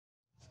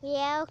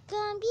Welcome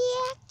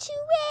back to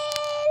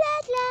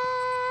Layla's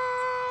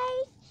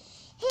Life.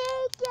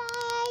 Hey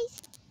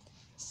guys,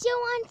 so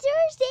on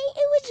Thursday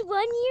it was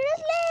 1 year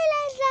of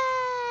Layla's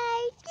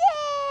Life.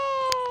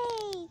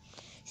 Yay!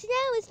 So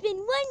now it's been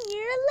 1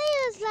 year of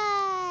Layla's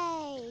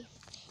Life.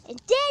 And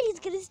Daddy's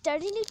gonna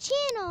start a new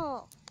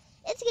channel.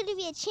 It's gonna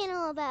be a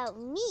channel about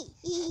me.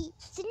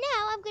 So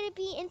now I'm gonna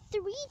be in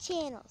 3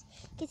 channels.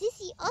 Because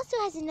Issy also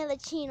has another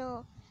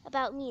channel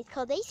about me. It's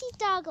called Issy's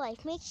Dog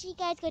Life. Make sure you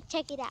guys go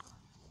check it out.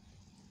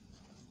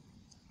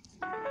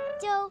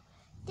 So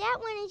that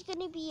one is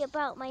going to be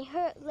about my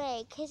hurt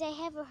leg, because I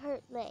have a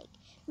hurt leg.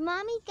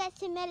 Mommy's got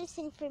some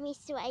medicine for me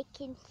so I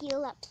can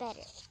heal up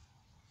better.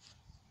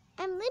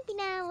 I'm limping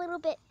out a little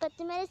bit, but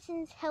the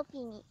medicine's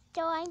helping me,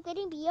 so I'm going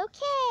to be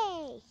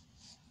okay.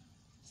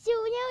 So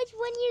now it's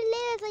 1 year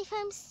Layla's Life.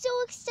 I'm so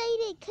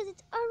excited because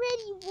it's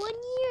already 1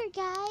 year,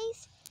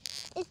 guys.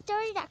 It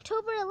started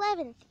October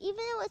 11th. Even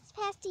though it's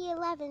past the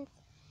 11th,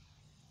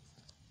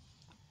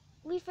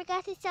 we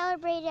forgot to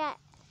celebrate it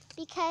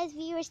because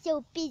we were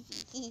so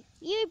busy.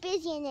 We were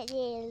busy in that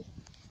day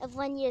of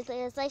 1 year's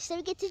Layla's Life, so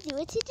we get to do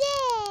it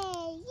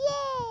today.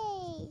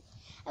 Yay!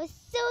 I was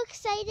so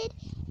excited,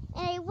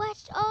 and I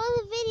watched all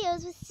the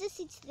videos with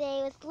Sissy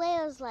today with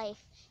Layla's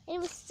Life, and it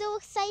was so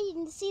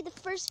exciting to see the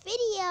first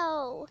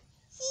video.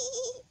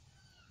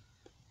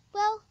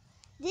 Well,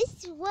 this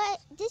is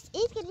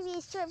going to be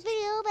a short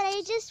video, but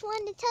I just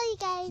wanted to tell you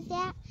guys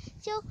that.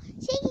 So,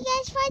 thank you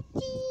guys for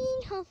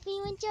watching. Hopefully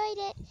you enjoyed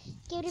it.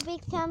 Give it a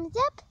big thumbs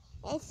up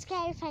and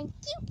subscribe if I'm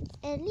cute,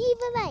 and leave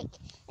a like.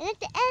 And at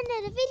the end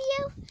of the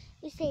video,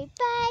 we say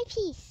bye,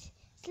 peace.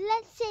 So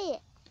let's say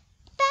it.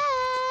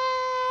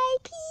 Bye,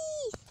 peace.